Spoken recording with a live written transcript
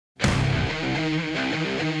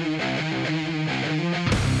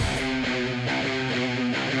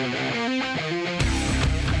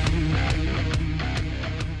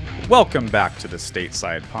Welcome back to the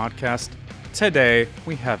Stateside Podcast. Today,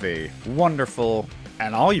 we have a wonderful,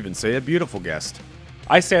 and I'll even say a beautiful guest.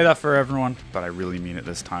 I say that for everyone, but I really mean it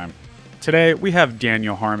this time. Today, we have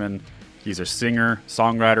Daniel Harmon. He's a singer,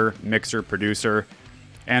 songwriter, mixer, producer,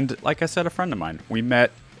 and like I said, a friend of mine. We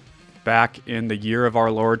met back in the year of our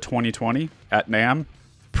Lord 2020 at NAMM,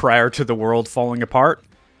 prior to the world falling apart,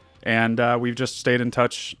 and we've just stayed in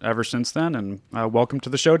touch ever since then, and welcome to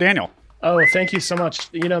the show, Daniel. Oh, thank you so much.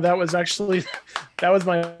 You know, that was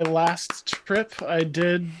my last trip I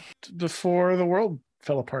did before the world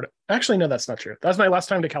fell apart. Actually, no, that's not true. That was my last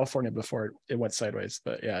time to California before it went sideways.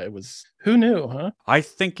 But yeah, it was, who knew, huh? I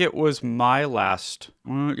think it was my last,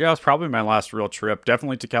 it was probably my last real trip,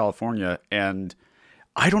 definitely to California. And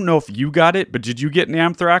I don't know if you got it, but did you get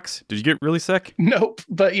anthrax? Did you get really sick? Nope.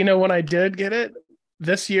 But you know, when I did get it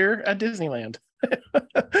this year at Disneyland.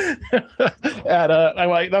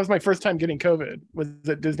 That was my first time getting COVID, was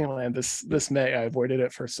at Disneyland this May. I avoided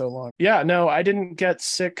it for so long. Yeah, no, I didn't get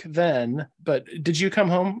sick then, but did you come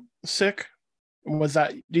home sick? Was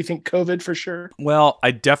that, do you think COVID for sure? Well, I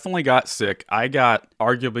definitely got sick. I got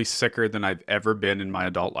arguably sicker than I've ever been in my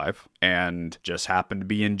adult life, and just happened to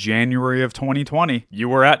be in January of 2020. You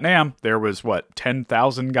were at NAMM. There was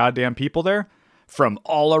 10,000 goddamn people there from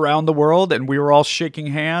all around the world, and we were all shaking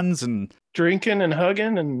hands and drinking and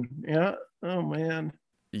hugging, and yeah. Oh man.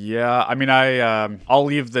 Yeah, I mean, I'll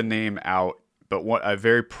leave the name out, but a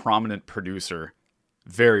very prominent producer,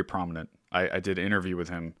 very prominent. I did an interview with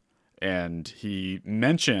him, and he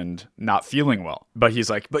mentioned not feeling well, but he's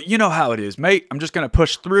like, but you know how it is, mate. I'm just gonna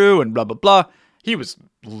push through and blah blah blah. He was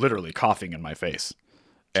literally coughing in my face.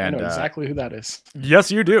 And I know exactly who that is. Yes,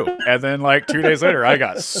 you do. And then 2 days later, I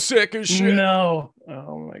got sick as shit. No.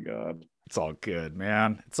 Oh my God. It's all good,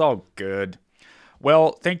 man. It's all good.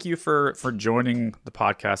 Well, thank you for joining the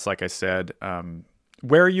podcast. Like I said,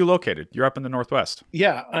 where are you located? You're up in the Northwest.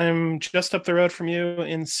 Yeah, I'm just up the road from you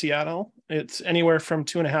in Seattle. It's anywhere from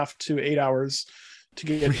 2.5 to 8 hours to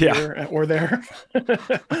get here or there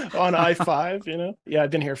on I-5, you know? Yeah,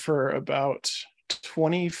 I've been here for about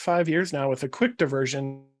 25 years now with a quick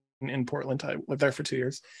diversion in Portland. I lived there for 2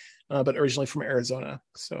 years. But originally from Arizona.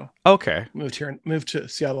 So okay, moved to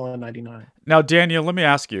Seattle in '99. Now, Daniel, let me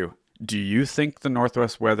ask you: do you think the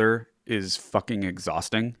Northwest weather is fucking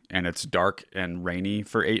exhausting and it's dark and rainy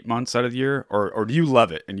for 8 months out of the year, or do you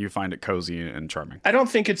love it and you find it cozy and charming? I don't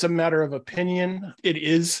think it's a matter of opinion. It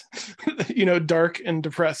is, dark and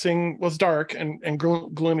depressing. Well, it's dark and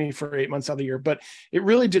gloomy for 8 months out of the year, but it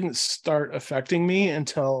really didn't start affecting me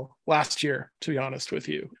until last year, to be honest with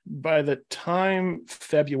you. By the time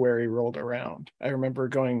February rolled around, I remember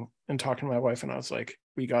going and talking to my wife, and I was like,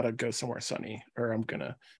 we got to go somewhere sunny or I'm going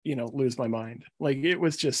to, lose my mind.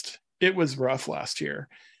 It was rough last year.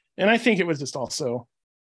 And I think it was just also,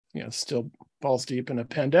 still balls deep in a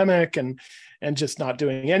pandemic and just not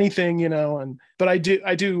doing anything, but I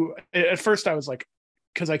do, at first I was like,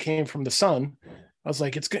 cause I came from the sun, I was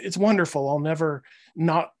like, it's wonderful. I'll never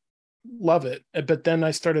not love it. But then I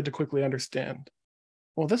started to quickly understand,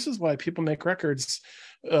 well, this is why people make records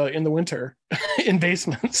in the winter in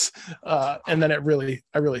basements. And then I really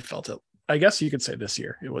felt it. I guess you could say this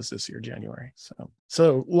year. It was this year, January.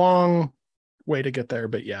 So long way to get there.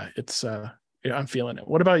 But yeah, it's I'm feeling it.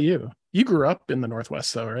 What about you? You grew up in the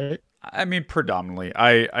Northwest though, right? I mean, predominantly.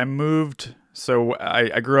 I moved. So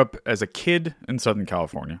I grew up as a kid in Southern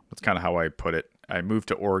California. That's kind of how I put it. I moved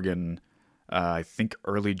to Oregon, I think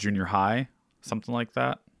early junior high, something like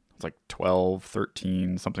that. It's like 12,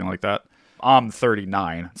 13, something like that. I'm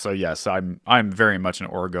 39. So yes, I'm very much an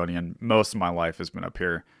Oregonian. Most of my life has been up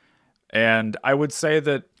here. And I would say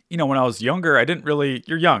that, when I was younger,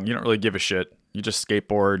 you're young, you don't really give a shit. You just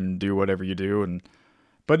skateboard and do whatever you do.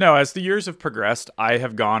 But no, as the years have progressed, I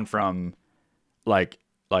have gone from like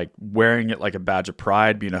wearing it like a badge of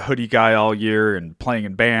pride, being a hoodie guy all year and playing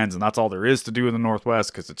in bands, and that's all there is to do in the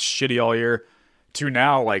Northwest because it's shitty all year, to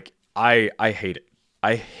now, I hate it.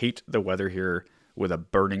 I hate the weather here with a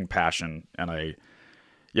burning passion. And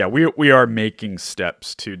we are making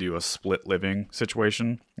steps to do a split living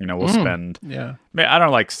situation. We'll spend, I don't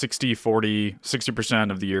know,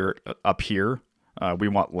 60% of the year up here. We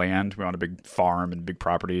want land. We want a big farm and big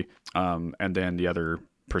property. And then the other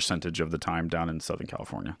percentage of the time down in Southern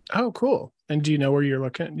California. Oh, cool. And do you know where you're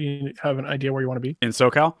looking? Do you have an idea where you want to be? In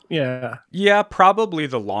SoCal? Yeah. Yeah, probably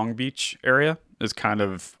the Long Beach area is kind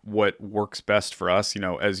of what works best for us.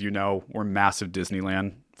 As you know, we're massive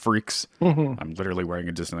Disneyland freaks. Mm-hmm. I'm literally wearing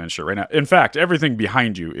a Disneyland shirt right now. In fact, everything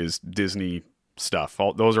behind you is Disney stuff.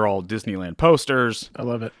 Those are all Disneyland posters. I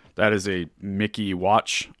love it. That is a Mickey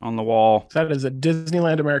watch on the wall. That is a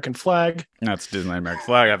Disneyland American flag. That's Disneyland American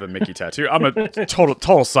flag. I have a Mickey tattoo. I'm a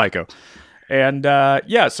total psycho. And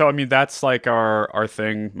yeah, so I mean, that's like our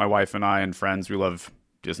thing. My wife and I and friends, we love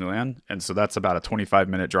Disneyland. And so that's about a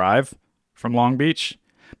 25-minute drive from Long Beach.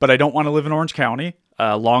 But I don't want to live in Orange County.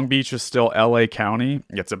 Long Beach is still LA County.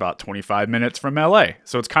 It's about 25 minutes from LA.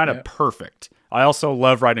 So it's kind of perfect. I also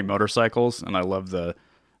love riding motorcycles, and I love the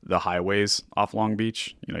highways off Long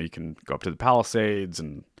Beach. You know, you can go up to the Palisades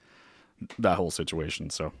and that whole situation.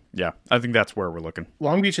 So yeah, I think that's where we're looking.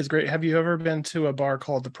 Long Beach is great. Have you ever been to a bar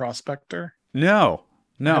called the Prospector? No.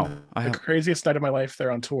 I had the craziest night of my life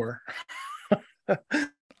there on tour.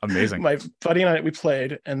 Amazing. My buddy and I, we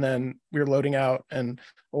played, and then we were loading out, and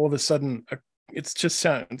all of a sudden, it just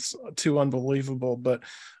sounds too unbelievable, but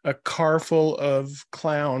a car full of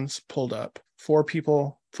clowns pulled up. 4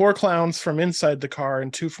 clowns from inside the car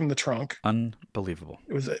and 2 from the trunk. Unbelievable.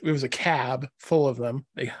 It was a cab full of them.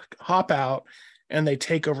 They hop out and they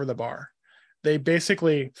take over the bar. They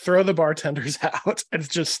basically throw the bartenders out and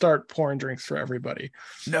just start pouring drinks for everybody.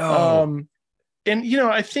 No. And you know,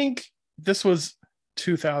 I think this was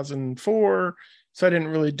 2004, so I didn't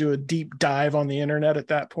really do a deep dive on the internet at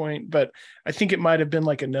that point, but I think it might have been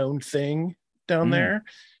like a known thing down there.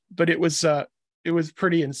 But it was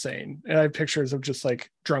pretty insane. And I have pictures of just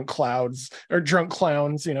like drunk clowns,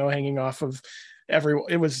 you know, hanging off of everyone.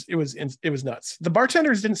 It was nuts. The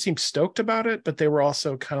bartenders didn't seem stoked about it, but they were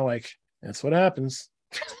also kind of like, that's what happens.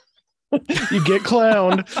 You get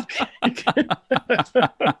clowned.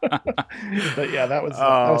 But yeah, that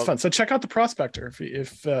was fun. So check out the Prospector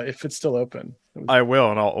if it's still open. I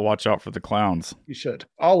will, and I'll watch out for the clowns. You should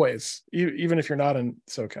always, even if you're not in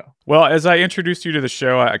SoCal. Well, as I introduced you to the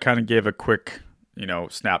show, I kind of gave a quick,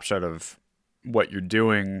 snapshot of what you're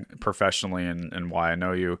doing professionally and why I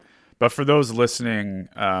know you. But for those listening,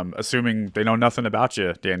 assuming they know nothing about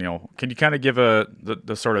you, Daniel, can you kind of give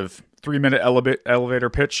the sort of 3-minute elevator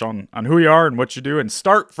pitch on who you are and what you do, and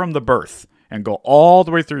start from the birth and go all the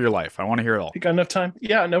way through your life? I want to hear it all. You got enough time?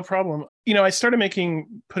 Yeah, no problem. I started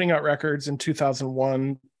putting out records in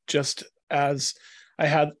 2001, just as I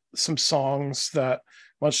had some songs that,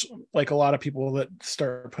 much like a lot of people that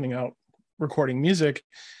start putting out recording music,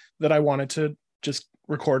 that I wanted to just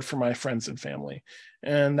record for my friends and family.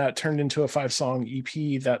 And that turned into a 5-song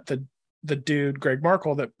EP that the dude, Greg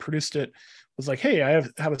Markle, that produced it, was like, hey, I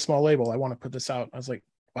have a small label. I want to put this out. I was like,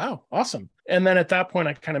 wow, awesome. And then at that point,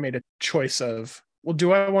 I kind of made a choice of, well,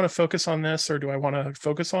 do I want to focus on this, or do I want to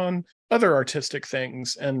focus on other artistic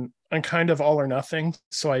things? And I'm kind of all or nothing.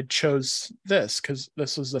 So I chose this because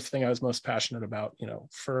this was the thing I was most passionate about,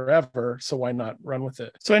 forever. So why not run with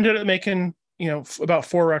it? So I ended up making about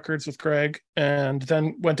 4 records with Greg, and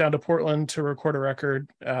then went down to Portland to record a record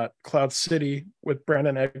at Cloud City with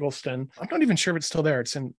Brandon Eggleston. I'm not even sure if it's still there.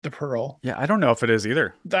 It's in the Pearl. Yeah, I don't know if it is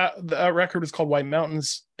either. That record was called White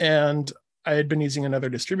Mountains, and I had been using another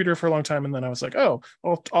distributor for a long time. And then I was like, oh,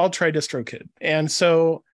 well, I'll try DistroKid. And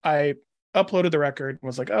so I uploaded the record and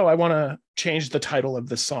was like, oh, I want to change the title of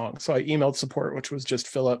this song. So I emailed support, which was just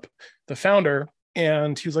Philip, the founder.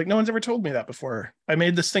 And he was like, no one's ever told me that before. I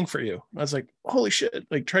made this thing for you. I was like, holy shit,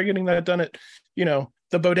 like try getting that done at,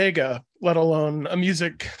 the bodega, let alone a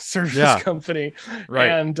music service company. Right.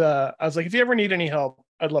 And I was like, if you ever need any help,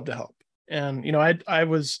 I'd love to help. And,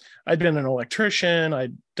 I'd been an electrician.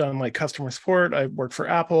 I'd done like customer support. I worked for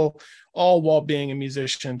Apple, all while being a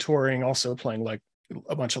musician, touring, also playing like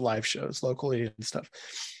a bunch of live shows locally and stuff.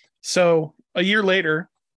 So a year later,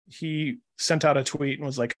 he sent out a tweet and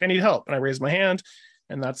was like, I need help. And I raised my hand,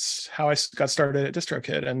 and that's how I got started at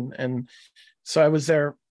DistroKid. And so I was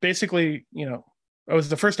there basically, I was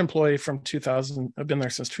the first employee from 2000. I've been there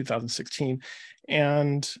since 2016.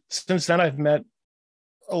 And since then I've met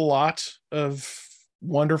a lot of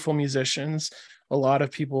wonderful musicians, a lot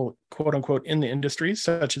of people, quote unquote, in the industry,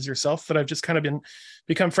 such as yourself, that I've just kind of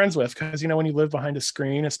become friends with. Because, when you live behind a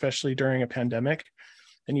screen, especially during a pandemic,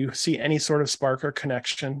 and you see any sort of spark or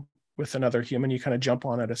connection with another human, you kind of jump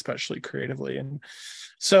on it, especially creatively. And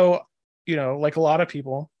so, like a lot of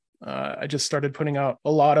people, I just started putting out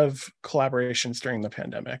a lot of collaborations during the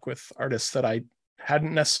pandemic with artists that I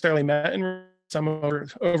hadn't necessarily met, and some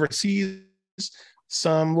overseas,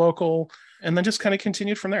 some local, and then just kind of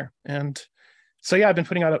continued from there. And so, yeah, I've been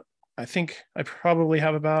putting out, I think I probably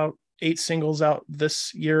have about 8 singles out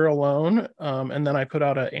this year alone. And then I put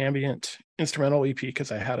out an ambient instrumental EP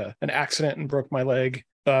because I had an accident and broke my leg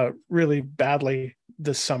really badly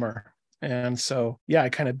this summer. And so, yeah, I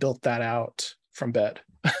kind of built that out from bed.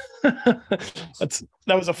 That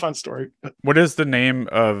was a fun story. What is the name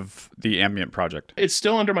of the ambient project? It's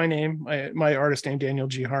still under my name, my artist name, Daniel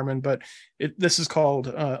G. Harmon, but this is called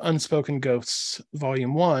Unspoken Ghosts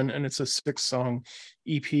Volume 1, and it's a 6-song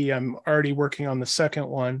EP. I'm already working on the second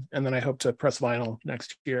one, and then I hope to press vinyl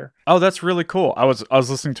next year. Oh, that's really cool. I was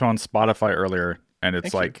listening to it on Spotify earlier, and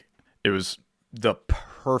it's Thank it was the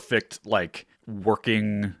perfect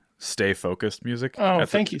working stay focused music. Oh,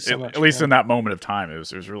 thank you so much. At least in that moment of time, it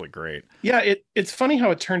was really great. Yeah, it's funny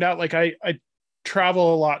how it turned out. Like I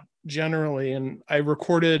travel a lot generally, and I bought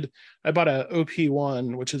a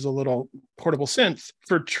OP1, which is a little portable synth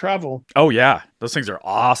for travel. Oh yeah, those things are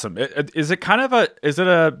awesome. Is it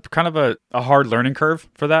a kind of a hard learning curve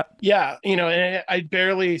for that? Yeah, and I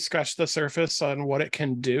barely scratched the surface on what it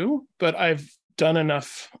can do, but I've done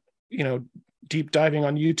enough, deep diving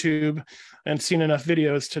on YouTube and seen enough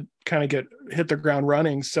videos to kind of hit the ground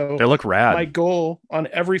running. So they look rad. My goal on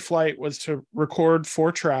every flight was to record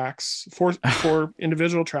 4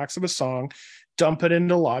 individual tracks of a song, dump it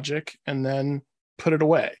into Logic, and then put it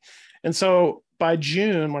away. And so by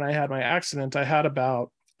June, when I had my accident, I had about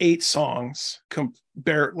 8 songs,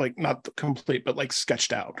 not complete, but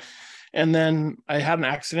sketched out. And then I had an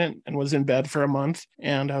accident and was in bed for a month.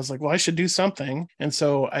 And I was like, well, I should do something. And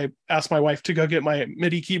so I asked my wife to go get my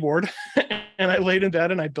MIDI keyboard. And I laid in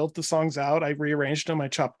bed and I built the songs out. I rearranged them. I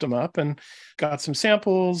chopped them up and got some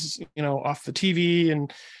samples, off the TV,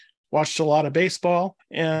 and watched a lot of baseball.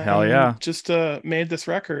 And hell yeah, just made this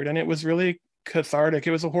record. And it was really cathartic.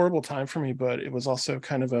 It was a horrible time for me, but it was also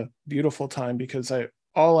kind of a beautiful time because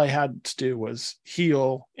all I had to do was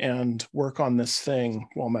heal and work on this thing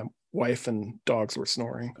while my wife and dogs were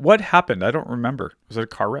snoring. What happened? I don't remember. Was it a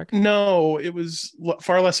car wreck? No, it was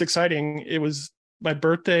far less exciting. It was my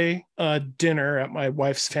birthday dinner at my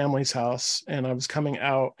wife's family's house, and I was coming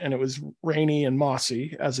out, and it was rainy and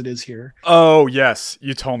mossy as it is here. Oh yes,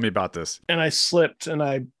 you told me about this. And I slipped and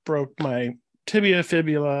I broke my tibia,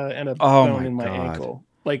 fibula, and a bone in my ankle.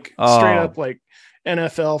 Straight up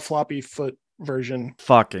NFL floppy foot version.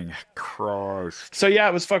 Fucking Christ. So yeah,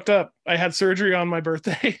 it was fucked up. I had surgery on my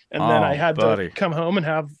birthday, and then I had to come home and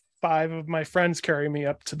have 5 of my friends carry me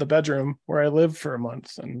up to the bedroom where I lived for a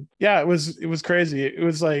month. And yeah, it was crazy. It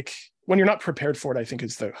was like, when you're not prepared for it, I think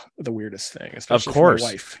is the weirdest thing, especially for my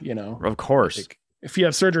wife, Of course. If you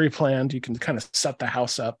have surgery planned, you can kind of set the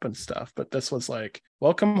house up and stuff. But this was like,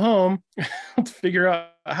 welcome home. Let's figure out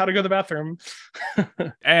how to go to the bathroom.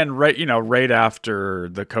 And right after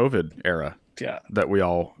the COVID era. Yeah, that we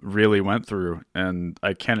all really went through, and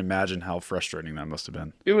I can't imagine how frustrating that must have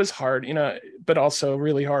been. It was hard, but also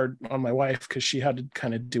really hard on my wife because she had to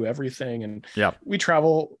kind of do everything. And yeah, we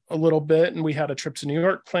travel a little bit, and we had a trip to New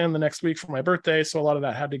York planned the next week for my birthday, so a lot of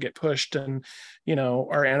that had to get pushed, and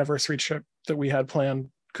our anniversary trip that we had planned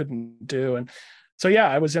couldn't do. And so yeah,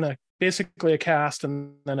 I was in basically a cast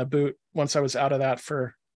and then a boot once I was out of that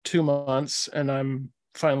for 2 months, and I'm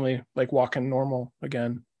finally walking normal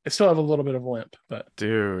again. I still have a little bit of a limp, but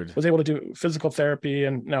dude, was able to do physical therapy,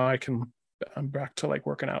 and now I'm back to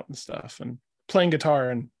working out and stuff and playing guitar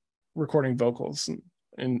and recording vocals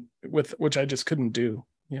and with which I just couldn't do,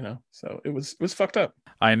 so it was fucked up.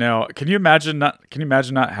 I know. Can you imagine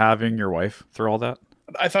not having your wife through all that?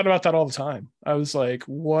 I thought about that all the time. I was like,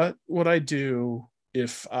 what would I do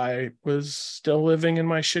if I was still living in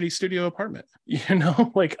my shitty studio apartment?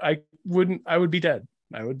 I would be dead.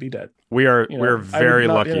 I would be dead. We're very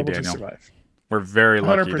lucky, Daniel. We're very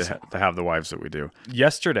lucky 100%. to have the wives that we do.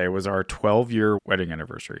 Yesterday was our 12-year wedding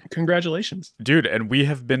anniversary. Congratulations. Dude, and we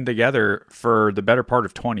have been together for the better part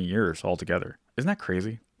of 20 years altogether. Isn't that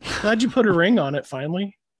crazy? Glad you put a ring on it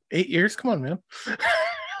finally. 8 years? Come on, man.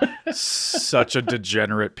 Such a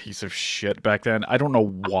degenerate piece of shit back then. I don't know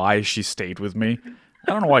why she stayed with me.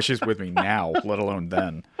 I don't know why she's with me now, let alone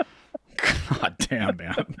then. God damn,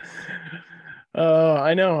 man.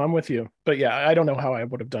 I know, I'm with you. But yeah, I don't know how I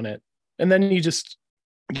would have done it. And then you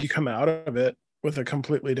come out of it with a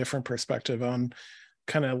completely different perspective on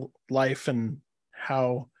kind of life and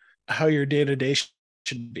how your day-to-day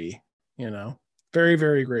should be, Very,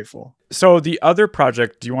 very grateful. So the other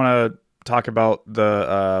project, do you want to talk about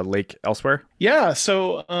the Lake Elsewhere? Yeah,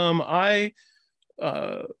 so I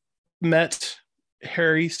met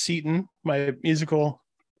Harry Seaton, my musical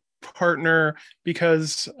partner,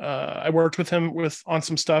 because I worked with him on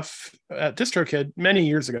some stuff at DistroKid many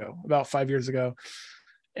years ago, about 5 years ago,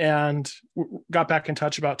 and got back in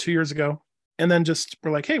touch about 2 years ago. And then just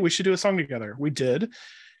we're like, hey, we should do a song together. We did.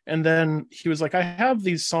 And then he was like, I have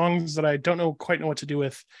these songs that I don't quite know what to do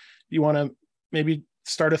with. You want to maybe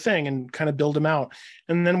start a thing and kind of build them out.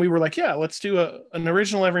 And then we were like, yeah, let's do an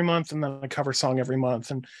original every month and then a cover song every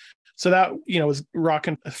month. And so that, was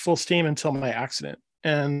rocking full steam until my accident.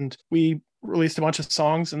 And we released a bunch of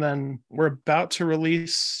songs, and then we're about to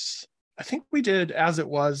release, I think we did As It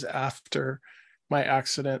Was after my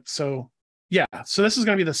accident. So yeah, so this is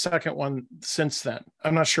going to be the second one since then.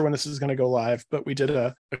 I'm not sure when this is going to go live, but we did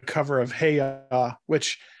a cover of Hey Ya,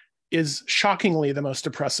 which is shockingly the most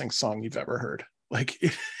depressing song you've ever heard. Like,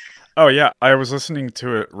 oh yeah, I was listening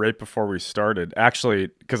to it right before we started, actually,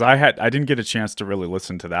 because I didn't get a chance to really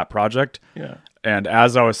listen to that project. Yeah. And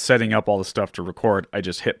as I was setting up all the stuff to record, I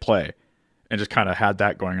just hit play and just kind of had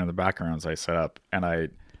that going on in the background as I set up. And I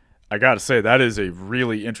got to say, that is a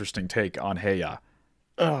really interesting take on Hey Ya.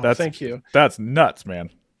 Oh, thank you. That's nuts, man.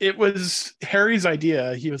 It was Harry's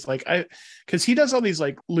idea. He was like, because he does all these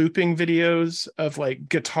like looping videos of like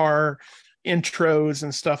guitar intros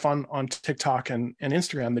and stuff on TikTok and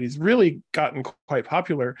Instagram that he's really gotten quite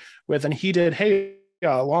popular with. And he did Hey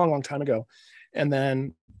Ya a long time ago, and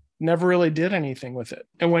then never really did anything with it.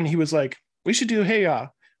 And when he was like, we should do Hey Ya,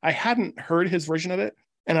 I hadn't heard his version of it.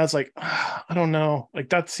 And I was like, I don't know, like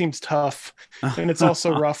that seems tough. And it's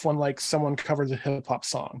also rough when like someone covers a hip hop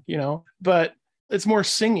song, but it's more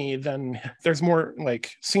singy there's more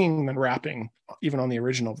like singing than rapping, even on the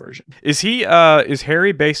original version. Is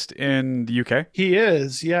Harry based in the UK? He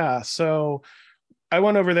is. Yeah. So I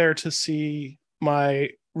went over there to see my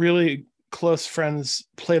really close friends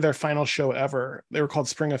play their final show ever. They were called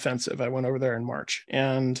Spring Offensive. I went over there in March,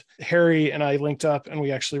 and Harry and I linked up, and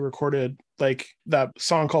we actually recorded like that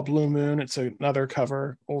song called Blue Moon. It's another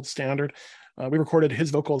cover, old standard. We recorded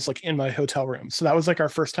his vocals like in my hotel room. So that was like our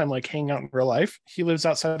first time like hanging out in real life. He lives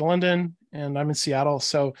outside of London and I'm in Seattle.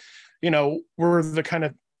 So, we're the kind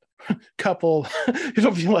of couple.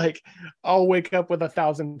 It'll be like I'll wake up with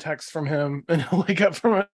 1,000 texts from him, and he'll wake up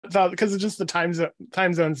from 1,000, because it's just the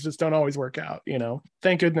time zones just don't always work out.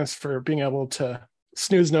 Thank goodness for being able to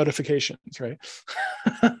snooze notifications, right?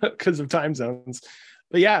 Because of time zones.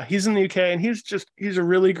 But yeah, he's in the UK, and he's a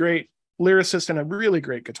really great lyricist and a really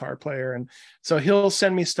great guitar player. And so he'll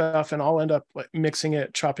send me stuff, and I'll end up like mixing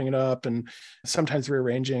it, chopping it up, and sometimes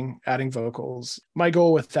rearranging, adding vocals. My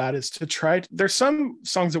goal with that is to there's some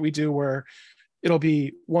songs that we do where it'll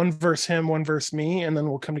be one verse him, one verse me, and then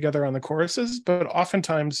we'll come together on the choruses. But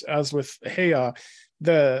oftentimes, as with Hey Ya,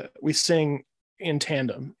 we sing in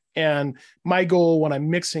tandem. And my goal when I'm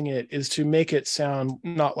mixing it is to make it sound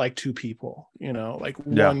not like two people, like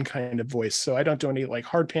one kind of voice. So I don't do any like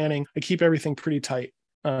hard panning. I keep everything pretty tight,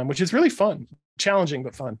 which is really fun, challenging,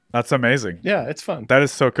 but fun. That's amazing. Yeah, it's fun. That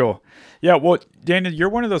is so cool. Yeah. Well, Daniel, you're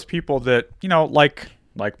one of those people that,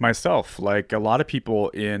 like myself, like a lot of people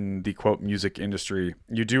in the quote music industry,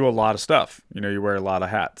 you do a lot of stuff. You wear a lot of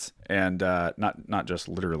hats, and not just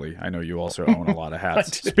literally. I know you also own a lot of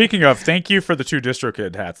hats. Speaking of, thank you for the 2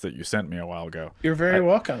 DistroKid hats that you sent me a while ago. You're very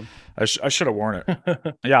welcome. I should have worn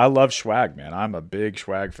it. Yeah, I love swag, man. I'm a big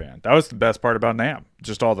swag fan. That was the best part about NAMM.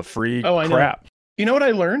 Just all the free crap. You know what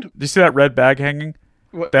I learned? Do you see that red bag hanging?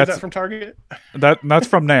 Is that from Target? That's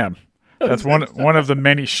from NAMM. That's one of the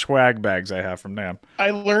many swag bags I have from NAMM.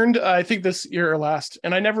 I learned, I think this year or last,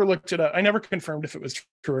 and I never looked it up. I never confirmed if it was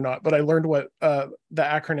true or not, but I learned what the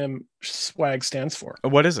acronym SWAG stands for.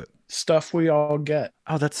 What is it? Stuff we all get.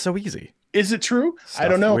 Oh, that's so easy. Is it true? I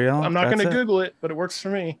don't know. I'm not going to Google it, but it works for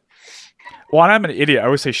me. Well, I'm an idiot. I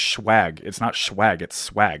always say swag. It's not swag. It's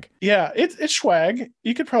swag. Yeah, it's swag.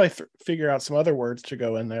 You could probably figure out some other words to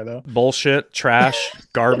go in there, though. Bullshit, trash,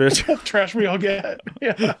 garbage. Trash we all get.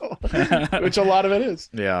 Yeah. Which a lot of it is.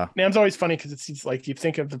 Yeah. NAMM's always funny because it's like you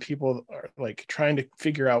think of the people are like trying to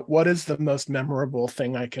figure out what is the most memorable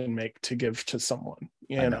thing I can make to give to someone.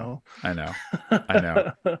 I know.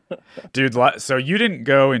 Dude, so you didn't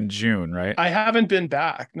go in June, right? I haven't been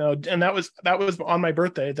back. No, and that was on my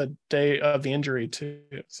birthday, the day of the injury too.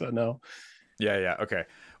 So no. Yeah, okay.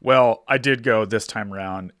 Well, I did go this time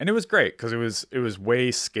around, and it was great because it was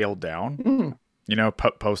way scaled down.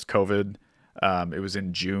 Post COVID. It was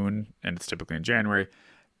in June, and it's typically in January,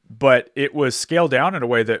 but it was scaled down in a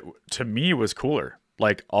way that to me was cooler.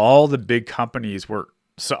 Like all the big companies were.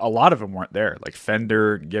 So a lot of them weren't there, like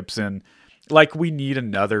Fender, Gibson. Like we need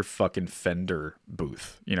another fucking Fender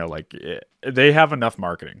booth. They have enough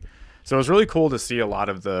marketing. So it was really cool to see a lot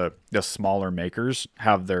of the smaller makers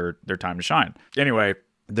have their time to shine. Anyway,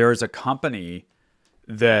 there's a company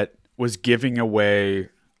that was giving away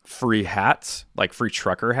free hats, like free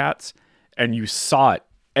trucker hats, and you saw it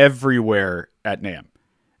everywhere at NAMM.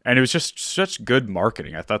 And it was just such good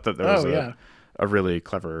marketing. I thought that was a really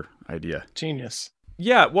clever idea. Genius.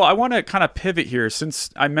 Yeah, well, I want to kind of pivot here since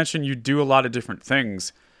I mentioned you do a lot of different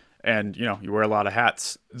things and you wear a lot of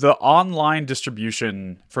hats. The online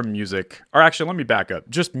distribution for music, or actually let me back up.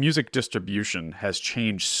 Just music distribution has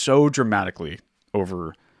changed so dramatically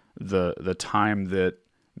over the time that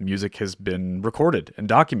music has been recorded and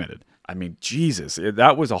documented. I mean, Jesus,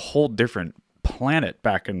 that was a whole different planet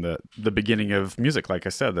back in the beginning of music. Like I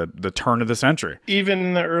said, the turn of the century, even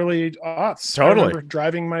in the early aughts. Totally. I remember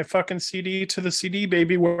driving my fucking CD to the CD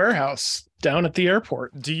Baby warehouse down at the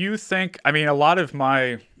airport. Do you think, I mean, a lot of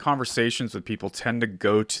my conversations with people tend to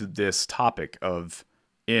go to this topic of,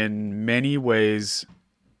 in many ways,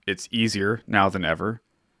 it's easier now than ever.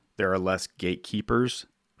 There are less gatekeepers,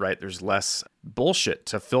 right? There's less bullshit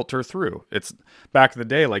to filter through. It's back in the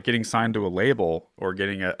day, like getting signed to a label or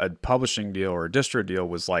getting a publishing deal or a distro deal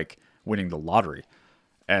was like winning the lottery.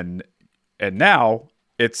 And now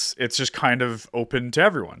it's just kind of open to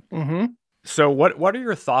everyone. Mm-hmm. So what are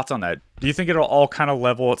your thoughts on that? Do you think it'll all kind of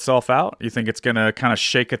level itself out? Do you think it's going to kind of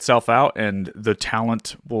shake itself out and the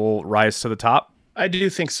talent will rise to the top? I do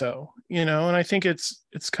think so, and I think it's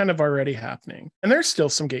kind of already happening. And there's still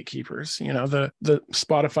some gatekeepers, the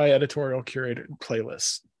Spotify editorial curated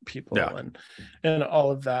playlist people and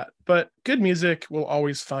all of that. But good music will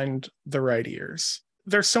always find the right ears.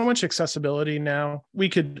 There's so much accessibility now. We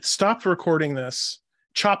could stop recording this,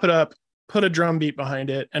 chop it up, put a drum beat behind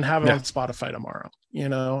it, and have it on Spotify tomorrow,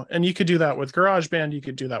 and you could do that with GarageBand. You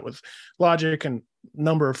could do that with Logic and a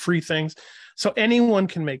number of free things. So anyone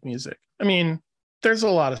can make music. I mean, there's a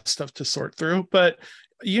lot of stuff to sort through, but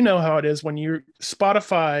you know how it is when you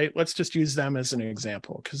Spotify, let's just use them as an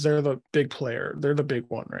example because they're the big player. They're the big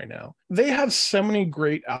one right now. They have so many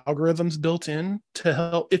great algorithms built in to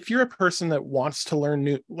help. If you're a person that wants to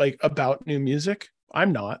learn about new music,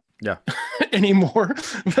 I'm not. Yeah. Anymore.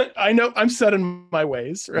 But I know I'm set in my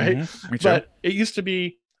ways, right? Mm-hmm. But it used to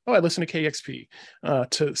be, I listen to KXP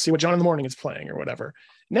to see what John in the Morning is playing or whatever.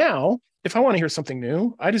 Now, if I want to hear something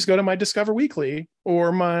new, I just go to my Discover Weekly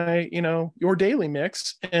or my, Your Daily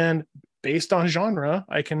Mix, and based on genre,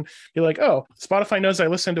 I can be like, oh, Spotify knows I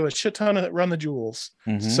listen to a shit ton of Run the Jewels.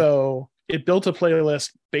 Mm-hmm. So it built a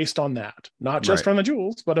playlist based on that, not just Run the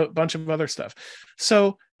Jewels, but a bunch of other stuff.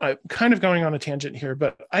 So I'm kind of going on a tangent here,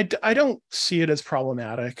 but I don't see it as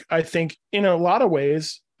problematic. I think in a lot of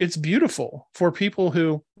ways, it's beautiful for people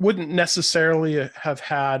who wouldn't necessarily have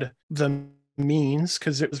had the means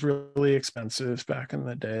because it was really expensive back in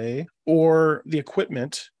the day, or the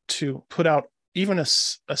equipment to put out even a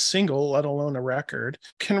single, let alone a record,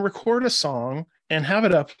 can record a song and have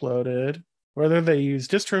it uploaded, whether they use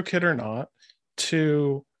DistroKid or not,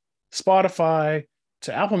 to Spotify,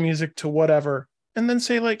 to Apple Music, to whatever, and then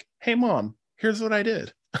say like, hey mom, here's what I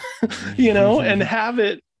did, and have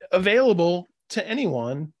it available to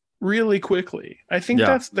anyone really quickly. I think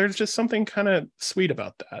there's just something kind of sweet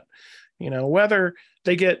about that. Whether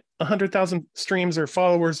they get 100,000 streams or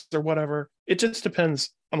followers or whatever, it just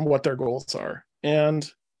depends on what their goals are. And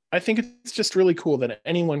I think it's just really cool that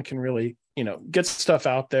anyone can really, get stuff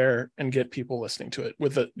out there and get people listening to it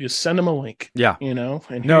you send them a link,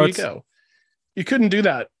 and here you go. You couldn't do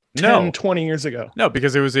that 20 years ago. No,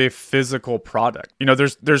 because it was a physical product.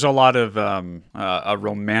 There's a lot of a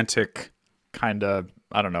romantic kind of,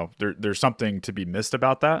 I don't know, there's something to be missed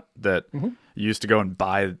about that you used to go and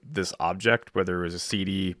buy this object, whether it was a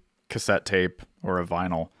CD, cassette tape, or a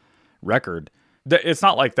vinyl record. It's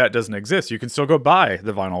not like that doesn't exist. You can still go buy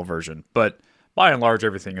the vinyl version, but by and large,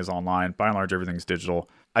 everything is online. By and large, everything's digital.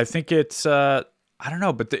 I think it's, I don't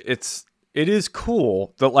know, but it is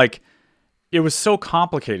cool that it was so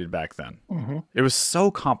complicated back then. Mm-hmm. It was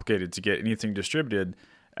so complicated to get anything distributed.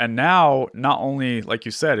 And now, not only, like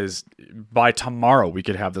you said, is by tomorrow we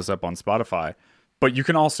could have this up on Spotify, but you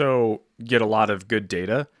can also get a lot of good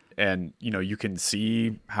data, and you can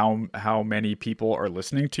see how many people are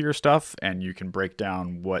listening to your stuff, and you can break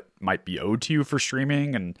down what might be owed to you for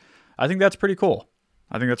streaming, and I think that's pretty cool.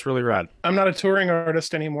 I think that's really rad. I'm not a touring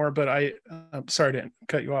artist anymore, but I'm sorry to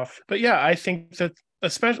cut you off. But yeah, I think that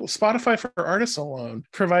especially Spotify for artists alone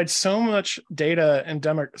provides so much data and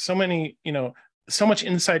so much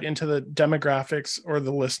insight into the demographics or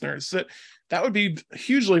the listeners that would be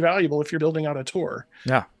hugely valuable if you're building out a tour.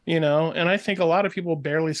 Yeah. And I think a lot of people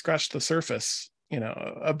barely scratch the surface,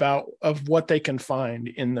 of what they can find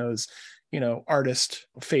in those, artist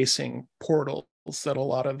facing portals that a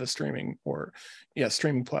lot of the streaming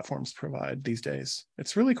platforms provide these days.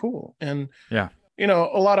 It's really cool. And a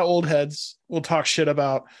lot of old heads will talk shit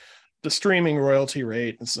about the streaming royalty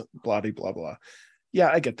rate and blah, blah, blah. Yeah,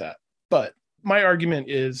 I get that. But my argument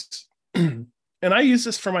is, and I use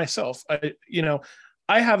this for myself,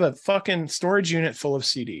 I have a fucking storage unit full of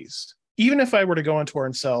CDs. Even if I were to go on tour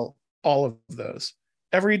and sell all of those,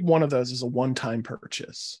 every one of those is a one-time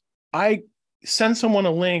purchase. I send someone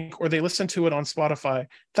a link or they listen to it on Spotify.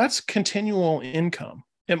 That's continual income.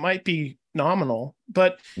 It might be nominal,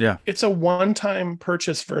 but Yeah. it's a one-time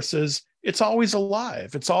purchase versus it's always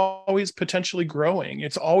alive. It's always potentially growing.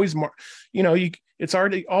 It's always it's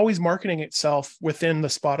already always marketing itself within the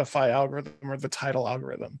Spotify algorithm or the Tidal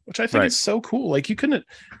algorithm, which I think Right. is so cool. Like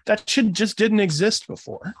that should just didn't exist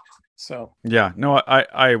before. So Yeah, no,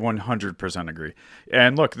 I 100% agree.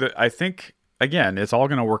 And look, I think, again, it's all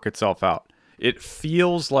going to work itself out. It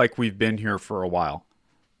feels like we've been here for a while,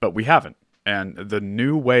 but we haven't. And the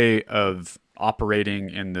new way of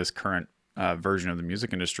operating in this current version of the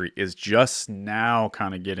music industry is just now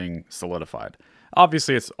kind of getting solidified.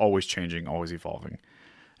 Obviously, it's always changing, always evolving.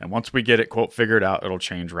 And once we get it, quote, figured out, it'll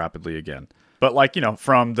change rapidly again. But like,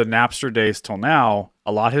 from the Napster days till now,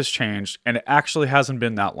 a lot has changed, and it actually hasn't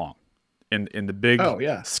been that long. In the big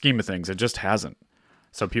scheme of things, it just hasn't.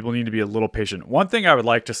 So people need to be a little patient. One thing I would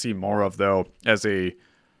like to see more of, though, as a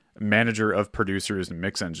manager of producers and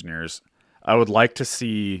mix engineers, I would like to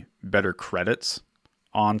see better credits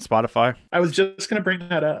on Spotify. I was just going to bring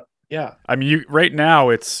that up. Yeah. I mean, right now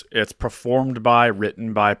it's performed by,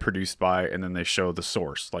 written by, produced by, and then they show the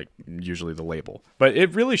source, like usually the label. But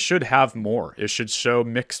it really should have more. It should show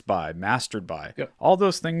mixed by, mastered by, all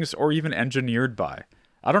those things, or even engineered by.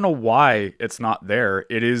 I don't know why it's not there.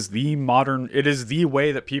 It is the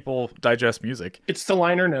way that people digest music. It's the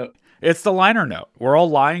liner note. It's the liner note. We're all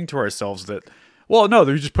lying to ourselves that, well, no,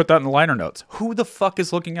 they just put that in the liner notes. Who the fuck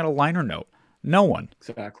is looking at a liner note? No one.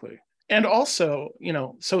 Exactly. And also,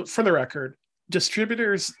 so for the record,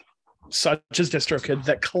 distributors such as DistroKid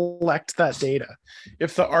that collect that data,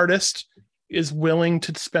 if the artist is willing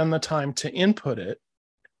to spend the time to input it,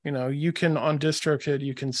 you can, on DistroKid,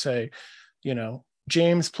 you can say,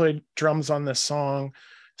 James played drums on this song.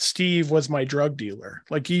 Steve was my drug dealer.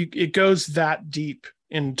 Like it goes that deep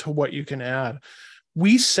into what you can add.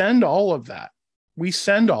 We send all of that. We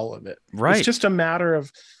send all of it. Right. It's just a matter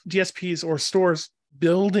of DSPs or stores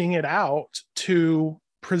building it out to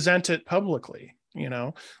present it publicly.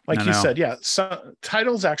 Like you said, yeah. So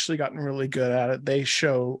Tidal's actually gotten really good at it. They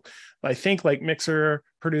show, I think, like Mixer,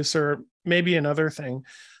 Producer, maybe another thing.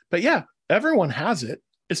 But yeah, everyone has it.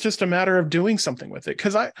 It's just a matter of doing something with it.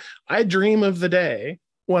 Because I dream of the day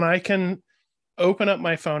when I can open up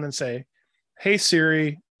my phone and say, hey,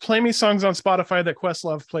 Siri, play me songs on Spotify that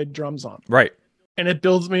Questlove played drums on. Right. And it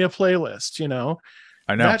builds me a playlist, I know.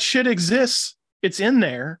 That shit exists. It's in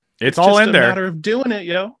there. It's all in there. It's just a matter of doing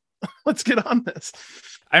it, Let's get on this.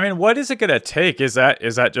 I mean, what is it going to take? Is that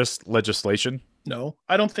just legislation? No,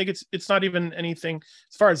 I don't think it's not even anything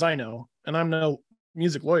as far as I know. And I'm no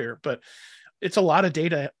music lawyer, but it's a lot of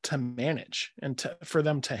data to manage and for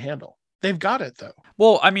them to handle. They've got it though.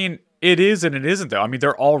 Well, I mean, it is and it isn't though. I mean,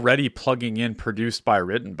 they're already plugging in produced by,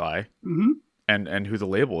 written by, and who the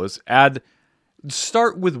label is.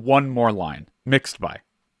 Start with one more line, mixed by.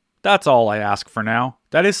 That's all I ask for now.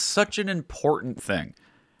 That is such an important thing.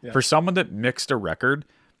 Yeah. For someone that mixed a record,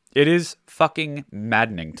 it is fucking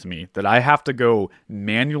maddening to me that I have to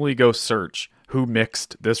manually go search who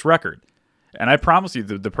mixed this record. And I promise you,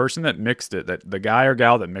 the person that mixed it, that the guy or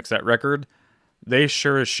gal that mixed that record, they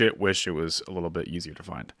sure as shit wish it was a little bit easier to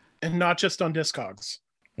find. And not just on Discogs.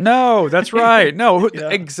 No, that's right. No,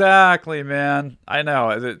 exactly, man. I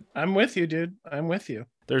know. I'm with you, dude. I'm with you.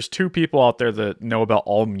 There's two people out there that know about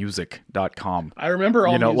allmusic.com. I remember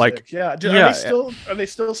AllMusic. Are they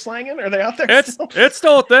still slanging? Are they out there? It's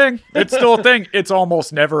still a thing. It's still a thing. It's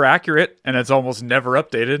almost never accurate and it's almost never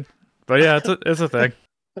updated. But yeah, it's a thing.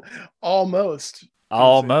 Almost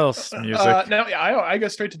music. No, I go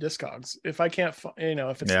straight to Discogs if I can't,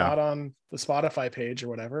 if it's not on the Spotify page or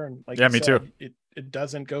whatever. And like, me too. It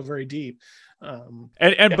doesn't go very deep.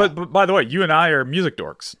 But by the way, you and I are music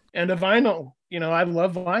dorks. And a vinyl, I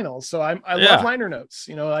love vinyl, so I love liner notes.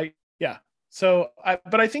 But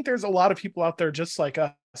I think there's a lot of people out there just like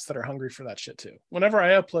us that are hungry for that shit too. Whenever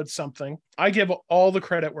I upload something, I give all the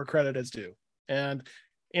credit where credit is due, and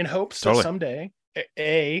in hopes that someday,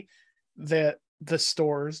 that the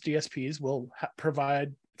stores, DSPs, will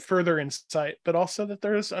provide further insight, but also that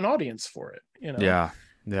there's an audience for it. Yeah.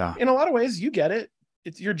 In a lot of ways, you get it.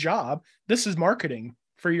 It's your job. This is marketing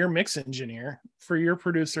for your mix engineer, for your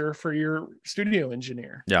producer, for your studio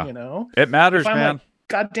engineer. Yeah. It matters, man. Like,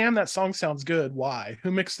 God damn, that song sounds good. Why?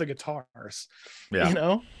 Who mixed the guitars?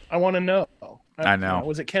 Yeah. I want to know. I know.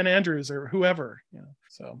 Was it Ken Andrews or whoever?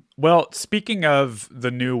 Well, speaking of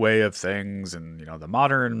the new way of things and, the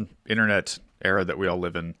modern internet era that we all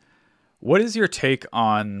live in, What is your take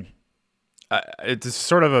on? It's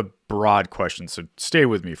sort of a broad question, so stay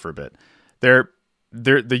with me for a bit.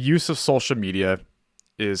 The use of social media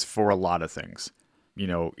is for a lot of things.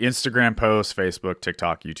 Instagram posts, Facebook,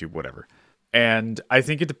 TikTok, YouTube, whatever. And I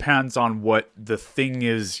think it depends on what the thing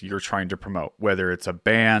is you're trying to promote, whether it's a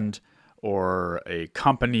band or a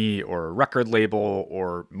company or a record label,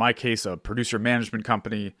 or in my case, a producer management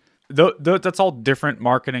company. That's all different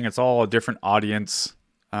marketing. It's all a different audience.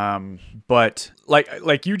 But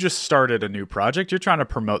like you just started a new project, you're trying to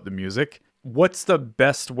promote the music. What's the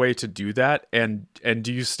best way to do that? And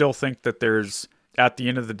do you still think that there's, at the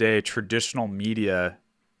end of the day, traditional media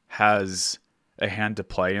has a hand to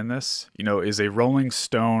play in this? Is a Rolling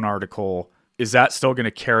Stone article, is that still going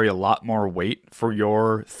to carry a lot more weight for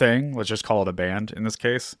your thing? Let's just call it a band in this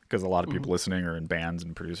case, because a lot of people listening are in bands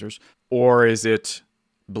and producers. Or is it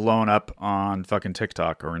blown up on fucking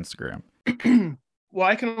TikTok or Instagram? Well,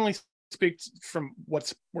 I can only speak from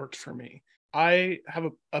what's worked for me. I have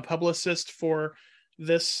a publicist for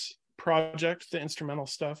this project, the instrumental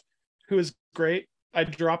stuff, who is great. I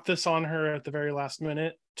dropped this on her at the very last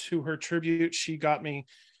minute. To her tribute, she got me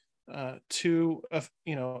to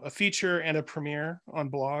a feature and a premiere on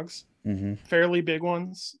blogs, fairly big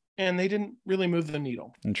ones, and they didn't really move the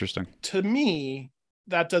needle. Interesting. To me,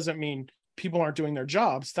 that doesn't mean people aren't doing their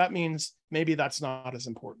jobs. That means maybe that's not as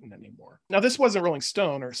important anymore. Now, this wasn't Rolling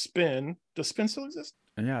Stone or Spin. Does Spin still exist?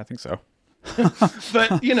 Yeah, I think so.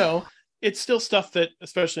 But it's still stuff that,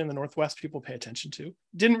 especially in the Northwest, people pay attention to.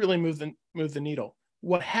 Didn't really move the needle.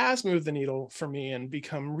 What has moved the needle for me and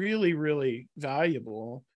become really, really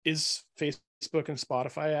valuable is Facebook and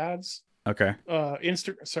Spotify ads. Okay.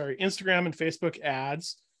 Instagram and Facebook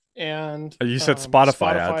ads, and you said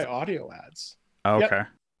Spotify ads. Audio ads. Oh, okay. Yep.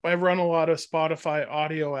 I run a lot of Spotify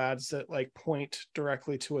audio ads that point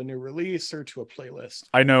directly to a new release or to a playlist.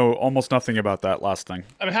 I know almost nothing about that last thing.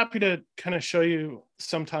 I'm happy to kind of show you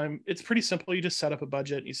sometime. It's pretty simple. You just set up a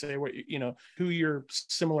budget. You say who your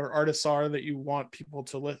similar artists are that you want people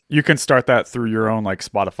to listen. You can start that through your own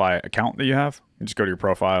Spotify account that you have. You just go to your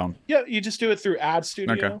profile. Yeah, you just do it through Ad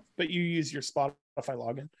Studio, okay. But you use your Spotify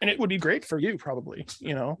login, and it would be great for you probably,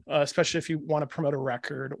 especially if you want to promote a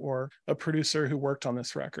record or a producer who worked on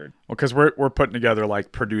this record. Well, because we're putting together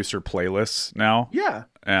producer playlists now. Yeah,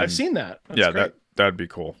 and I've seen that. That's great. That'd be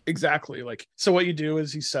cool. Exactly. So what you do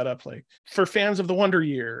is you set up for fans of the Wonder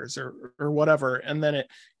Years or whatever, and then it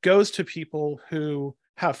goes to people who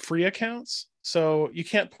have free accounts. So you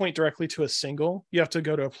can't point directly to a single. You have to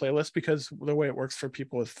go to a playlist, because the way it works for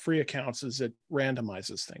people with free accounts is it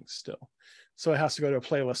randomizes things still. So it has to go to a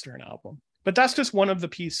playlist or an album. But that's just one of the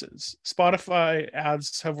pieces. Spotify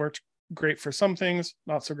ads have worked great for some things,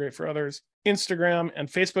 not so great for others. Instagram and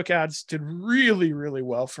Facebook ads did really, really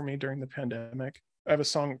well for me during the pandemic. I have a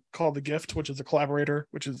song called The Gift, which is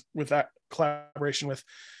with that collaboration with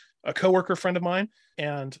a coworker friend of mine.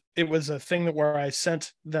 And it was a thing where I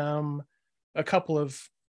sent them a couple of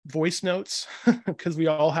voice notes, because we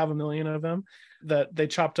all have a million of them, that they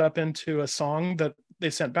chopped up into a song that they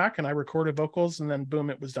sent back, and I recorded vocals, and then boom,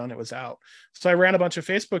 it was done. It was out. So I ran a bunch of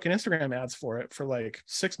Facebook and Instagram ads for it for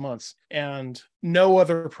 6 months, and no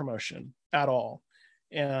other promotion at all.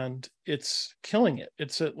 And it's killing it.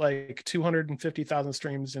 It's at 250,000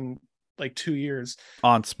 streams in 2 years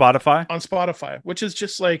on Spotify, which is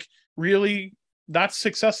just really, that's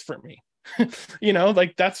success for me.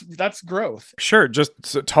 That's growth. Sure.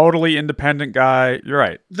 Just a totally independent guy. You're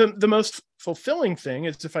right. The most fulfilling thing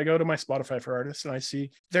is if I go to my Spotify for artists and I see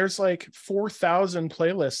there's 4,000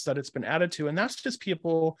 playlists that it's been added to. And that's just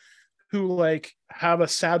people who have a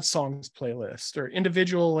sad songs playlist, or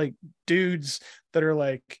individual dudes that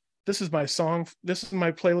are this is my song, this is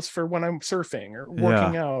my playlist for when I'm surfing or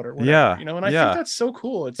working out or whatever, and I think that's so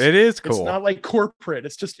cool. It is cool. It's not corporate.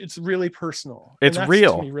 It's really personal. It's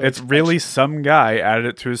real. It's really some guy added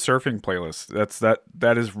it to his surfing playlist.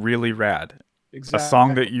 That is really rad. Exactly. A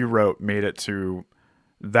song that you wrote made it to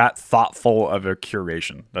that thoughtful of a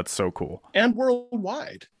curation. That's so cool. And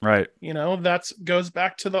worldwide. Right. That goes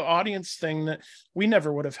back to the audience thing that we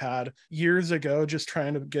never would have had years ago, just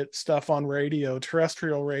trying to get stuff on radio,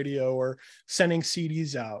 terrestrial radio, or sending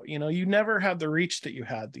CDs out. You never had the reach that you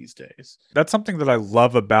had these days. That's something that I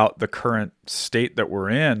love about the current state that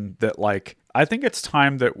we're in, that I think it's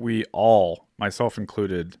time that we all, myself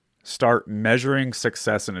included, start measuring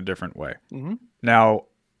success in a different way. Mm-hmm. Now,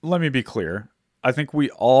 let me be clear. I think we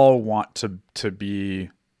all want to be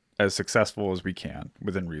as successful as we can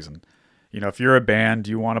within reason. If you're a band,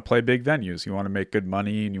 you want to play big venues, you want to make good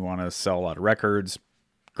money, and you want to sell a lot of records.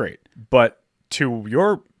 Great. But to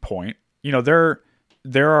your point,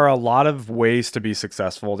 there are a lot of ways to be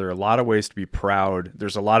successful. There are a lot of ways to be proud.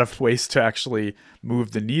 There's a lot of ways to actually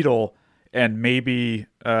move the needle. And maybe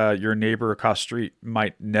your neighbor across the street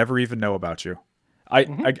might never even know about you.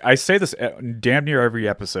 I say this damn near every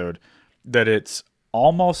episode, that it's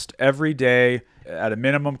almost every day, at a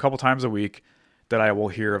minimum, a couple times a week, that I will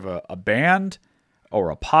hear of a band or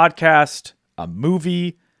a podcast, a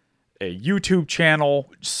movie, a YouTube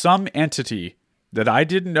channel, some entity that I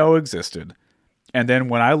didn't know existed. And then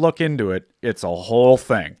when I look into it, it's a whole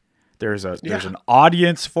thing. There's an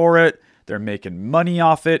audience for it. They're making money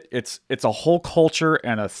off it. It's a whole culture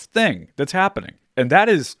and a thing that's happening. And that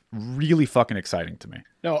is really fucking exciting to me.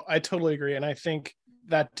 No, I totally agree. And I think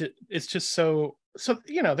that it's just so,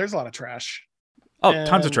 there's a lot of trash. Oh,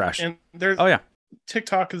 tons of trash. And there's, oh yeah,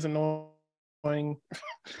 TikTok is annoying. Like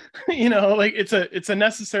it's a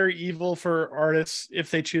necessary evil for artists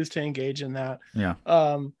if they choose to engage in that. Yeah.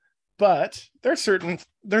 But there's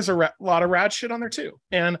a lot of rad shit on there too.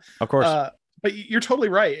 And of course, but you're totally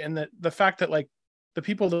right. And that the fact that like the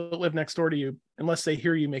people that live next door to you, unless they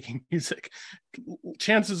hear you making music,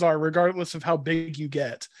 chances are, regardless of how big you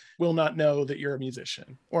get, will not know that you're a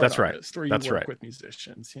musician or that's an right. artist, or you that's work right. with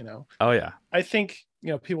musicians, Oh yeah. I think,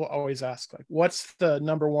 people always ask like, what's the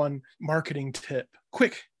number one marketing tip?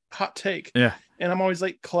 Quick, hot take. Yeah. And I'm always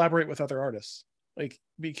like, collaborate with other artists. Like,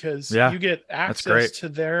 because Yeah, you get access to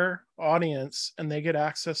their audience and they get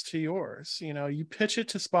access to yours. You pitch it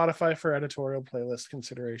to Spotify for editorial playlist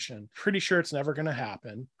consideration. Pretty sure it's never going to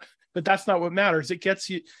happen, but that's not what matters. It gets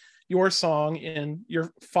you your song in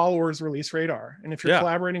your followers' release radar. And if you're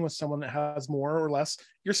collaborating with someone that has more or less,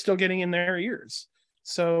 you're still getting in their ears.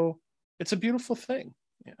 So it's a beautiful thing.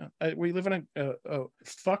 We live in a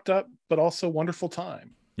fucked up, but also wonderful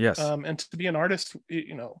time. Yes. And to be an artist,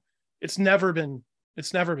 it's never been better.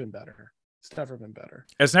 It's never been better.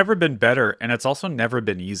 It's never been better. And it's also never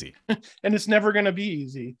been easy. And it's never going to be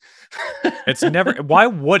easy. It's never. Why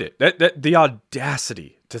would it? That the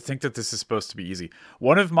audacity to think that this is supposed to be easy.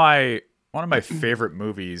 One of my favorite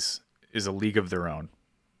movies is A League of Their Own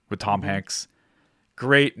with Tom Hanks.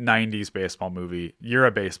 Great 90s baseball movie. You're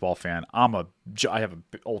a baseball fan. I have an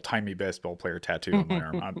old-timey baseball player tattoo on my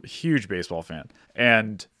arm. I'm a huge baseball fan.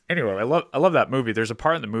 And anyway, I love that movie. There's a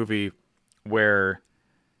part in the movie where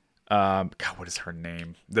God, what is her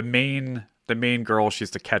name? The main girl, she's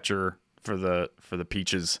the catcher for the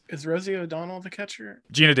Peaches. Is Rosie O'Donnell the catcher?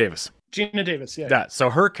 Gina Davis. Yeah. That. So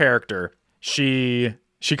her character, she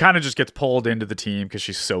kind of just gets pulled into the team because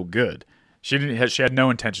she's so good. She had no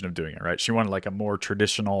intention of doing it, right? She wanted like a more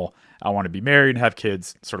traditional, I want to be married and have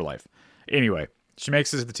kids sort of life. Anyway, she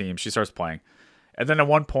makes it to the team. She starts playing. And then at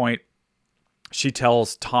one point, she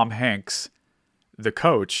tells Tom Hanks, the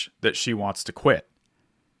coach, that she wants to quit.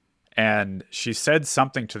 And she said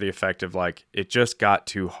something to the effect of like, it just got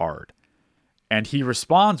too hard. And he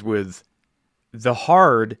responds with, the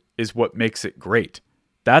hard is what makes it great.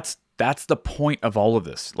 That's the point of all of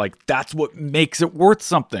this. Like, that's what makes it worth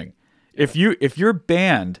something. If your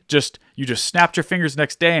band you just snapped your fingers the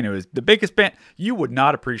next day and it was the biggest band, you would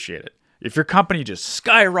not appreciate it. If your company just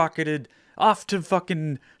skyrocketed off to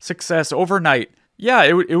fucking success overnight, yeah,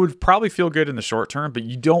 it would probably feel good in the short term, but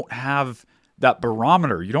you don't have that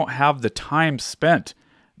barometer. You don't have the time spent,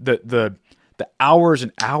 the hours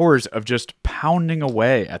and hours of just pounding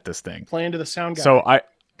away at this thing. Playing to the sound guy. So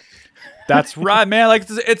that's right, man. Like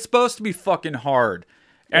it's supposed to be fucking hard.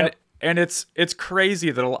 And it's crazy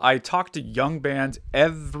that I talk to young bands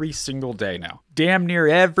every single day now. Damn near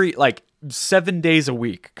every, 7 days a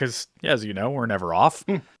week. Because, as you know, we're never off.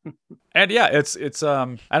 And yeah, it's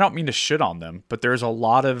I don't mean to shit on them, but there's a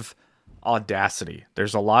lot of audacity.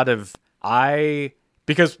 There's a lot of,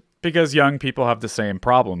 because young people have the same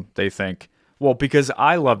problem. They think, well, because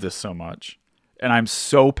I love this so much and I'm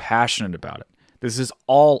so passionate about it. This is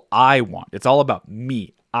all I want. It's all about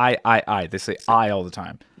me. I. They say I all the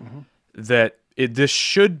time. Mm-hmm. That this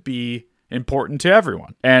should be important to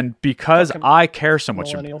everyone. And because I care so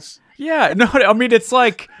much. Millennials. Yeah. No, I mean, it's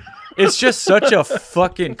like, it's just such a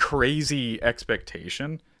fucking crazy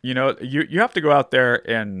expectation. You have to go out there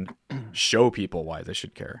and show people why they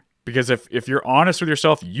should care. Because if you're honest with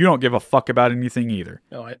yourself, you don't give a fuck about anything either.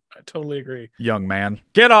 No, I totally agree. Young man,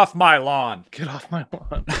 get off my lawn. Get off my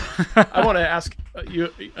lawn. I want to ask you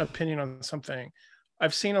opinion on something.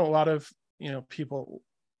 I've seen a lot of, people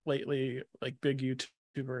lately, like big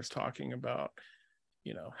YouTubers talking about,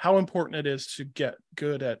 how important it is to get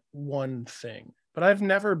good at one thing. But I've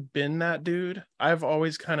never been that dude. I've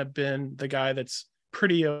always kind of been the guy that's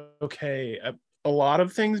pretty okay at a lot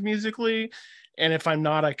of things musically. And if I'm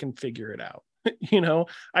not, I can figure it out.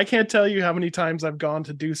 I can't tell you how many times I've gone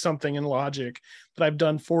to do something in Logic that I've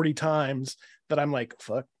done 40 times that I'm like,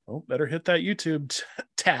 fuck, oh, better hit that YouTube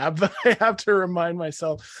tab. I have to remind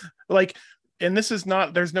myself, like, and this is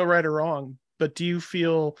not, there's no right or wrong, but do you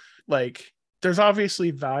feel like there's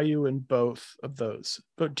obviously value in both of those,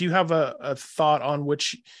 but do you have a thought on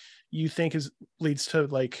which you think leads to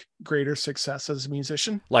like greater success as a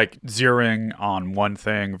musician? Like zeroing on one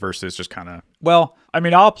thing versus just kind of, well, I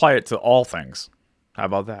mean, I'll apply it to all things. How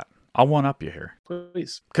about that? I'll one up you here.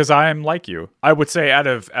 Please. Because I'm like you. I would say out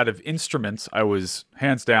of instruments, I was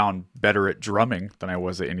hands down better at drumming than I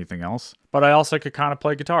was at anything else. But I also could kind of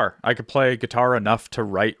play guitar. I could play guitar enough to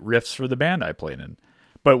write riffs for the band I played in.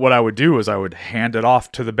 But what I would do is I would hand it off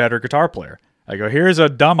to the better guitar player. I go, here's a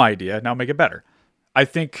dumb idea, now make it better. I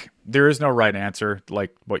think there is no right answer,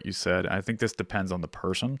 like what you said. I think this depends on the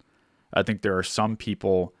person. I think there are some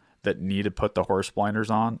people that need to put the horse blinders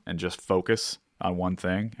on and just focus on one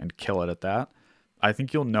thing and kill it at that. I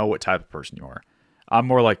think you'll know what type of person you are. I'm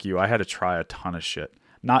more like you. I had to try a ton of shit,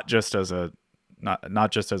 not just as a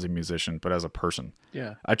musician, but as a person.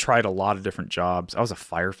 Yeah. I tried a lot of different jobs. I was a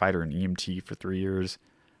firefighter and EMT for 3 years.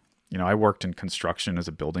 I worked in construction as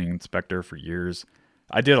a building inspector for years.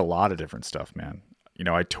 I did a lot of different stuff, man.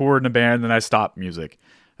 I toured in a band and I stopped music.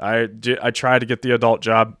 I tried to get the adult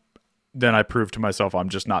job. Then I proved to myself I'm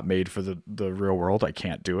just not made for the real world. I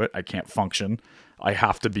can't do it. I can't function. I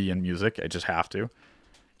have to be in music. I just have to.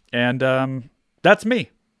 And that's me,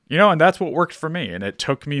 and that's what worked for me. And it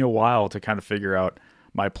took me a while to kind of figure out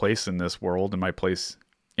my place in this world and my place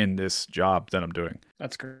in this job that I'm doing.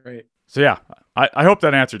 That's great. So yeah, I hope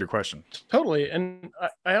that answered your question. Totally. And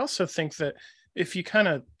I also think that if you kind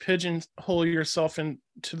of pigeonhole yourself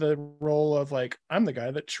into the role of like, I'm the guy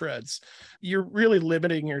that shreds, you're really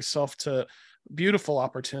limiting yourself to beautiful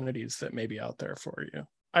opportunities that may be out there for you.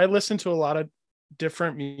 I listen to a lot of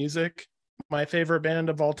different music. My favorite band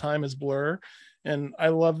of all time is Blur, and I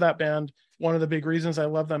love that band. One of the big reasons I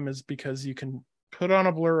love them is because you can put on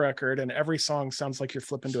a Blur record and every song sounds like you're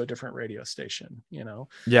flipping to a different radio station,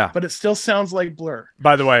 Yeah. but it still sounds like Blur.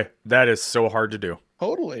 By the way, that is so hard to do.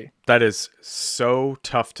 Totally. That is so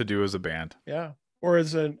tough to do as a band. Yeah. Or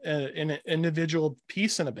as an individual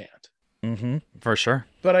piece in a band. Mm-hmm. For sure.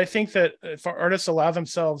 But I think that if artists allow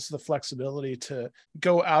themselves the flexibility to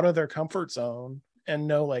go out of their comfort zone and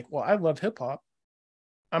know like, well, I love hip hop.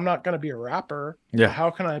 I'm not going to be a rapper. Yeah. How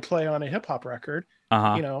can I play on a hip hop record?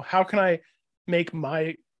 Uh-huh. How can I make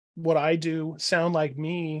what I do sound like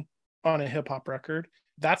me on a hip hop record?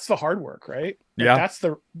 That's the hard work, right? Yeah.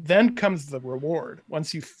 Then comes the reward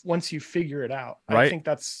once you figure it out. Right. I think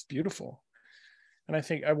that's beautiful. And I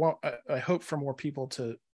think I hope for more people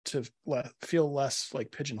to feel less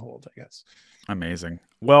like pigeonholed, I guess. Amazing.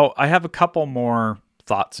 Well, I have a couple more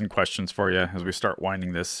thoughts and questions for you as we start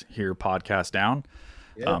winding this here podcast down.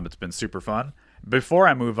 Yeah. It's been super fun. Before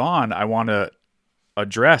I move on, I want to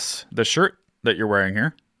address the shirt that you're wearing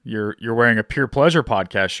here. You're wearing a Pure Pleasure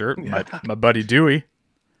podcast shirt. Yeah. My buddy Dewey.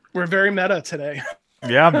 We're very meta today.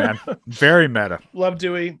 Yeah, man. Very meta. Love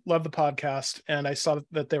Dewey. Love the podcast. And I saw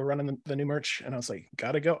that they were running the new merch and I was like,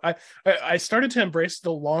 gotta go. I started to embrace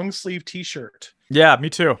the long sleeve t-shirt. Yeah, me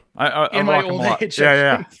too. I in my old age.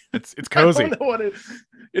 Yeah. It's cozy. I don't know what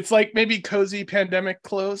it's like, maybe cozy pandemic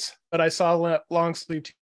clothes, but I saw long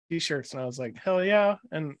sleeve t-shirts and I was like, hell yeah.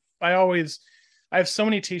 And I have so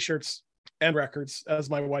many t-shirts and records, as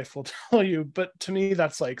my wife will tell you, but to me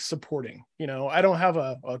that's like supporting. I don't have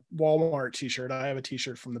a Walmart t-shirt. I have a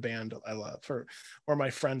t-shirt from the band I love or my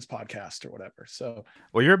friend's podcast or whatever. So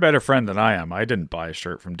well, you're a better friend than I am. I didn't buy a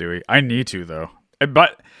shirt from Dewey. I need to though.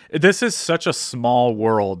 But this is such a small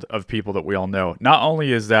world of people that we all know. Not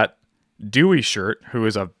only is that Dewey shirt, who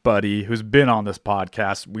is a buddy who's been on this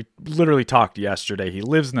podcast, we literally talked yesterday, he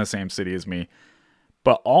lives in the same city as me,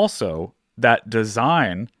 but also that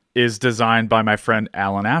design is designed by my friend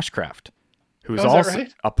Alan Ashcraft, who's also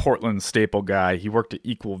right? A Portland staple guy. He worked at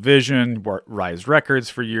Equal Vision, Rise Records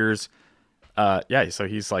for years. So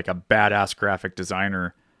he's like a badass graphic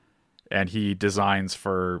designer, and he designs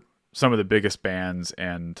for some of the biggest bands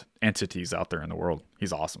and entities out there in the world.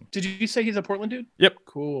 He's awesome. Did you say he's a Portland dude? Yep.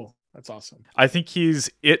 Cool. That's awesome. I think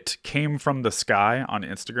It Came From the Sky on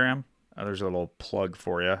Instagram. There's a little plug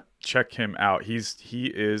for you. Check him out. He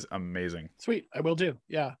is amazing. Sweet. I will do.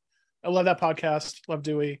 Yeah. I love that podcast. Love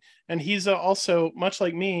Dewey. And he's also, much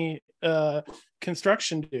like me,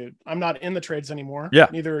 construction dude. I'm not in the trades anymore. Yeah.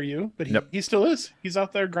 Neither are you, but he still is. He's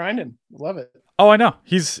out there grinding. Love it. Oh, I know.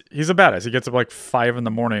 He's a badass. He gets up like 5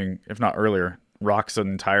 a.m, if not earlier, rocks an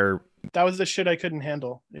entire... That was the shit I couldn't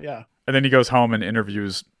handle. Yeah. And then he goes home and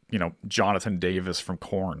interviews, Jonathan Davis from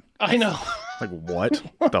Korn. I know. Like,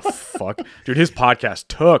 what the fuck? Dude, his podcast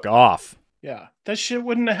took off. Yeah, that shit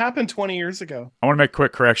wouldn't have happened 20 years ago. I want to make a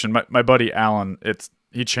quick correction. My buddy Alan,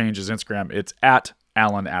 he changed his Instagram. It's at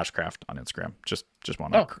Alan Ashcraft on Instagram. Just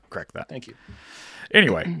want to correct that. Thank you.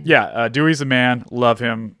 Anyway, yeah, Dewey's a man. Love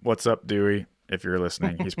him. What's up, Dewey? If you're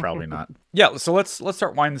listening, he's probably not. Yeah, so let's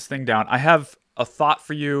start winding this thing down. I have a thought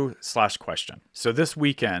for you / question. So this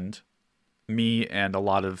weekend, me and a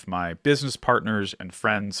lot of my business partners and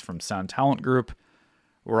friends from Sound Talent Group,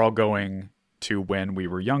 we're all going to When We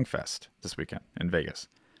Were Young Fest this weekend in Vegas.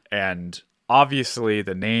 And obviously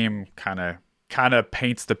the name kind of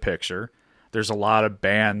paints the picture. There's a lot of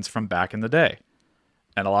bands from back in the day.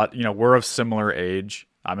 And a lot, we're of similar age.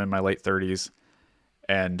 I'm in my late 30s.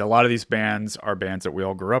 And a lot of these bands are bands that we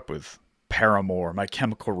all grew up with. Paramore, My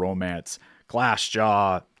Chemical Romance,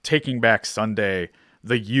 Glassjaw, Taking Back Sunday,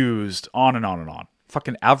 The Used, on and on and on.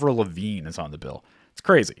 Fucking Avril Lavigne is on the bill. It's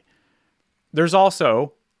crazy. There's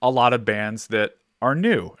also a lot of bands that are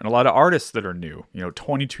new and a lot of artists that are new.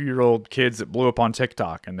 22-year-old kids that blew up on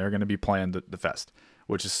TikTok and they're going to be playing the fest,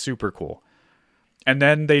 which is super cool. And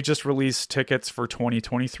then they just released tickets for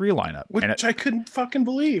 2023 lineup. Which I couldn't fucking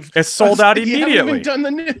believe. It's sold out immediately. You haven't even done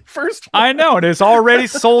the first one. I know. It is already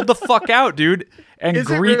sold the fuck out, dude. And is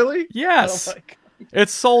it really? Yes. Oh my God.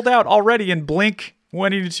 It's sold out already, and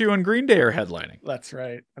Blink-182 and Green Day are headlining. That's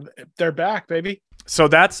right. They're back, baby. So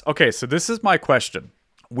so this is my question.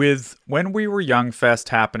 With When We Were Young Fest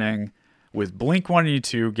happening, with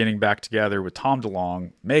Blink-182 getting back together with Tom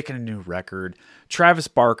DeLonge, making a new record, Travis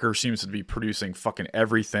Barker seems to be producing fucking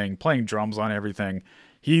everything, playing drums on everything.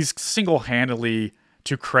 He's single-handedly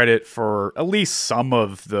to credit for at least some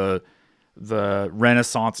of the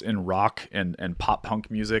renaissance in rock and pop punk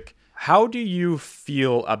music. How do you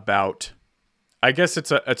feel about, I guess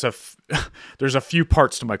there's a few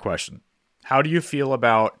parts to my question. How do you feel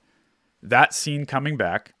about that scene coming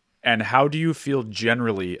back? And how do you feel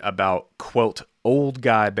generally about, quote, old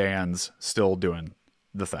guy bands still doing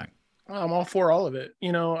the thing? I'm all for all of it.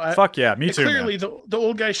 Fuck yeah, me too. Clearly, the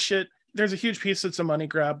old guy shit, there's a huge piece that's a money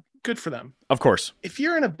grab. Good for them. Of course. If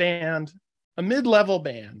you're in a band, a mid-level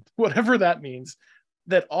band, whatever that means,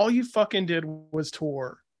 that all you fucking did was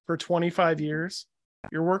tour for 25 years,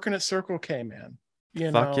 you're working at Circle K, man.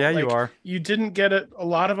 Fuck yeah, you are. You didn't get it. A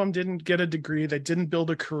lot of them didn't get a degree. They didn't build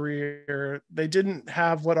a career. They didn't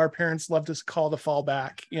have what our parents love to call the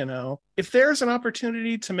fallback. If there's an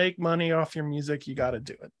opportunity to make money off your music, you got to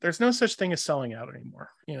do it. There's no such thing as selling out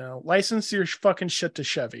anymore. License your fucking shit to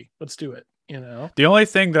Chevy. Let's do it. The only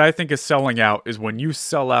thing that I think is selling out is when you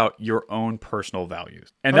sell out your own personal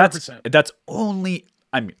values. And 100%. that's only,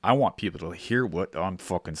 I want people to hear what I'm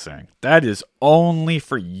fucking saying. That is only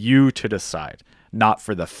for you to decide. Not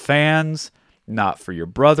for the fans, not for your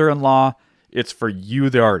brother-in-law. It's for you,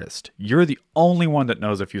 the artist. You're the only one that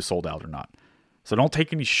knows if you sold out or not. So don't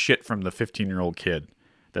take any shit from the 15-year-old kid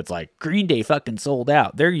that's like, Green Day fucking sold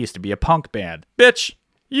out. There used to be a punk band. Bitch,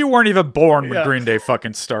 you weren't even born when Green Day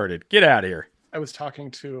fucking started. Get out of here. I was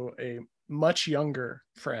talking to a much younger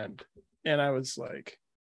friend, and I was like,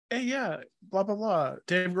 hey, yeah, blah, blah, blah,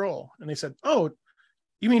 Dave Grohl. And they said, oh,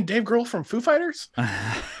 you mean Dave Grohl from Foo Fighters?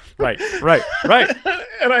 Right.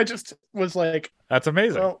 And I just was like, that's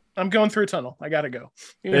amazing. Well, I'm going through a tunnel. I got to go.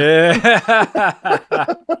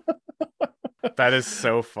 That is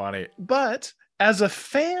so funny. But as a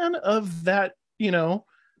fan of that,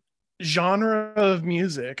 genre of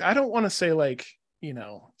music, I don't want to say like,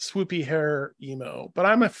 swoopy hair emo, but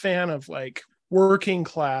I'm a fan of like working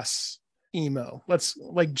class emo. Let's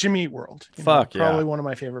like Jimmy Eat World. Probably one of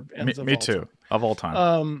my favorite bands. Me too. Of all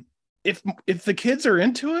time. If the kids are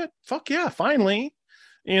into it, fuck yeah, finally,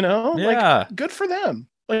 like good for them.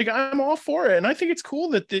 Like I'm all for it. And I think it's cool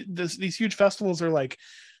that these huge festivals are like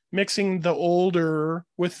mixing the older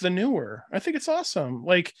with the newer. I think it's awesome.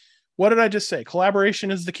 Like, what did I just say? Collaboration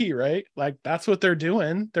is the key, right? Like that's what they're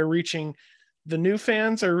doing. They're reaching, the new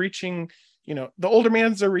fans are reaching, the older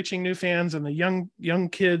fans are reaching new fans, and the young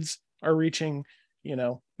kids are reaching,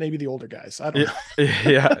 maybe the older guys. I don't know.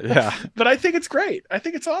 Yeah. But I think it's great. I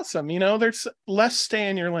think it's awesome. There's less stay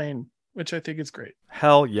in your lane, which I think is great.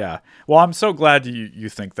 Hell yeah. Well, I'm so glad you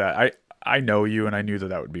think that. I know you, and I knew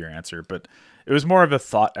that would be your answer, but it was more of a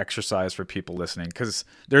thought exercise for people listening, because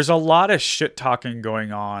there's a lot of shit talking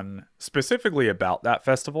going on specifically about that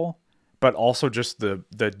festival, but also just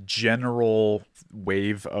the general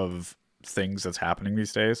wave of things that's happening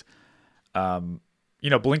these days.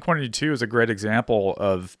 Blink-182 is a great example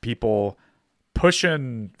of people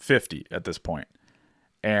pushing 50 at this point,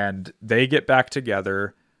 and they get back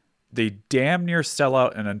together. They damn near sell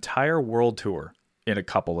out an entire world tour in a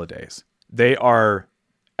couple of days. They are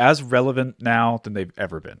as relevant now than they've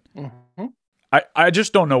ever been. Mm-hmm. I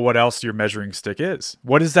just don't know what else your measuring stick is.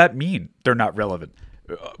 What does that mean? They're not relevant.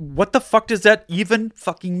 What the fuck does that even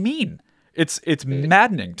fucking mean? It's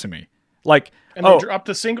maddening to me. Like, and they dropped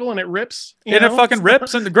a single and it rips. It fucking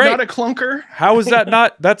rips and great. Not a clunker. How is that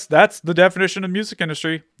not? That's the definition of music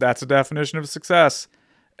industry. That's the definition of success.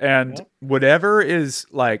 And whatever is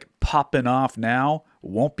like popping off now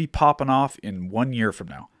won't be popping off in 1 year from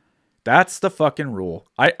now. That's the fucking rule.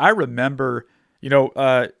 I remember,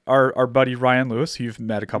 our buddy Ryan Lewis, who you've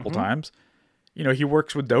met a couple times, he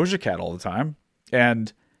works with Doja Cat all the time.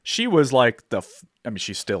 And she was like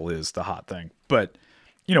she still is the hot thing. But,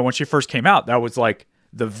 when she first came out, that was like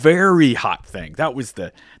the very hot thing. That was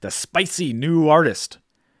the spicy new artist.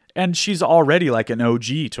 And she's already like an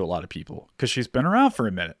OG to a lot of people because she's been around for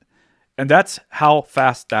a minute. And that's how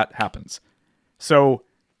fast that happens. So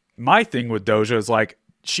my thing with Doja is like,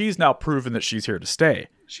 she's now proven that she's here to stay.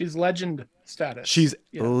 She's legend status. She's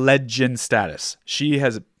legend status. She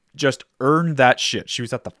has just earned that shit. She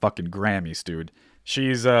was at the fucking Grammys, dude.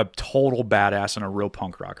 She's a total badass and a real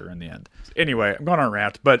punk rocker in the end. Anyway, I'm going on a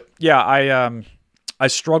rant, but yeah, I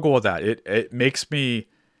struggle with that. It makes me,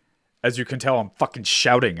 as you can tell, I'm fucking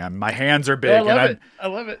shouting. My hands are big. I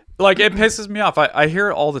love it. Like, it pisses me off. I hear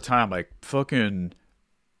it all the time. Like, fucking,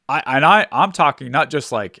 I'm talking not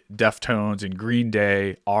just like Deftones and Green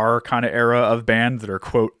Day, our kind of era of bands that are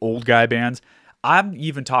quote old guy bands. I'm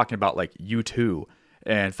even talking about like U2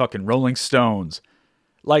 and fucking Rolling Stones.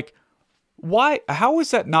 Like, why? How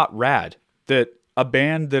is that not rad? That a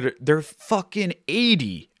band that they're fucking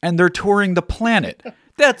 80 and they're touring the planet.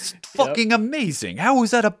 That's fucking amazing. How is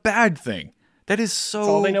that a bad thing? That is so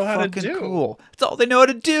all they know how fucking to do. Cool. It's all they know how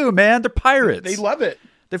to do, man. They're pirates. They love it.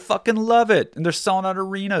 They fucking love it. And they're selling out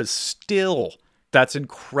arenas still. That's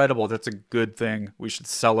incredible. That's a good thing. We should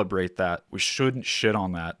celebrate that. We shouldn't shit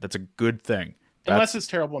on that. That's a good thing. Unless it's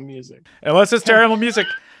terrible music. Unless it's terrible music.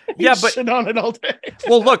 Yeah, but shit on it all day.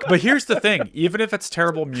 Well, look, but here's the thing. Even if it's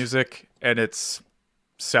terrible music and it's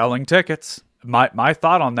selling tickets, my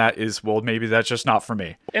thought on that is, well, maybe that's just not for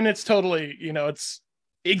me. And it's totally,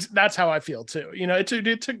 that's how I feel too.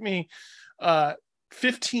 It took me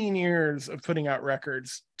 15 years of putting out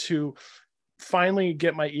records to finally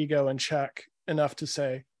get my ego in check enough to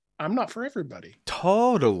say, I'm not for everybody.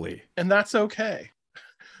 Totally. And that's okay.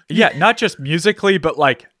 Yeah, not just musically, but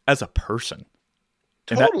like as a person.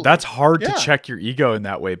 Totally. And that's hard to check your ego in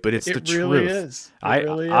that way, but it's the really truth. Is. It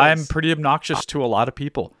really is. I'm pretty obnoxious to a lot of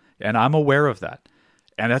people, and I'm aware of that.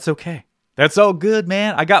 And that's okay. That's all good,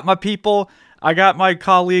 man. I got my people. I got my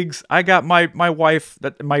colleagues. I got my wife,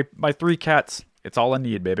 my 3 cats. It's all I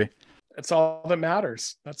need, baby. It's all that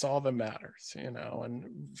matters. That's all that matters,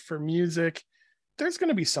 And for music, there's going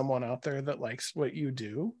to be someone out there that likes what you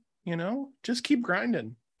do, Just keep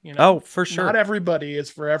grinding. Oh, for sure. Not everybody is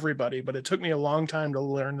for everybody, but it took me a long time to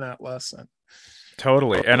learn that lesson.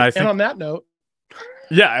 Totally. And I think, and on that note,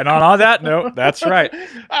 and on that note, that's right.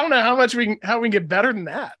 I don't know how we can get better than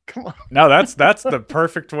that. Come on. No, that's the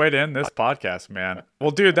perfect way to end this podcast, man. Well,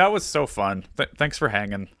 dude, that was so fun. Thanks for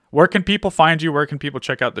hanging. Where can people find you? Where can people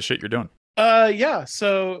check out the shit you're doing?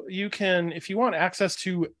 So you can, if you want access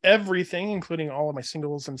to everything, including all of my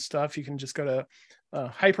singles and stuff, you can just go to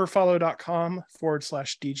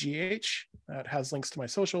hyperfollow.com/DGH. That has links to my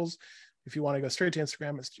socials. If you want to go straight to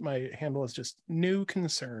Instagram, my handle is just New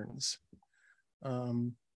Concerns.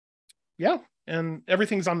 And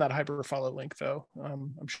everything's on that Hyperfollow link, though.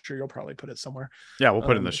 I'm sure you'll probably put it somewhere. Yeah, we'll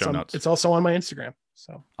put it in the show notes. It's also on my Instagram.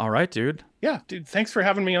 So, all right, dude. Yeah, dude. Thanks for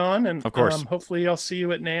having me on, and of course, hopefully I'll see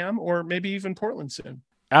you at NAMM or maybe even Portland soon.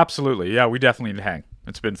 Absolutely, yeah. We definitely need to hang.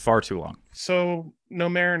 It's been far too long. So, no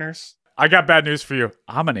Mariners. I got bad news for you.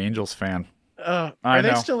 I'm an Angels fan. Are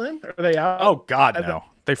they still in? Are they out? Oh God, no.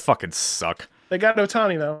 They fucking suck. They got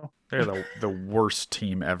Ohtani though. They're the worst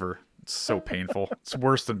team ever. It's so painful. It's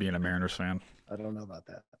worse than being a Mariners fan. I don't know about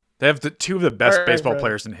that. They have two of the best baseball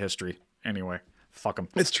players in history. Anyway, fuck them.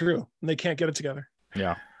 It's true. They can't get it together.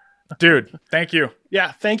 Yeah. Dude, thank you.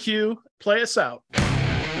 Yeah, thank you. Play us out.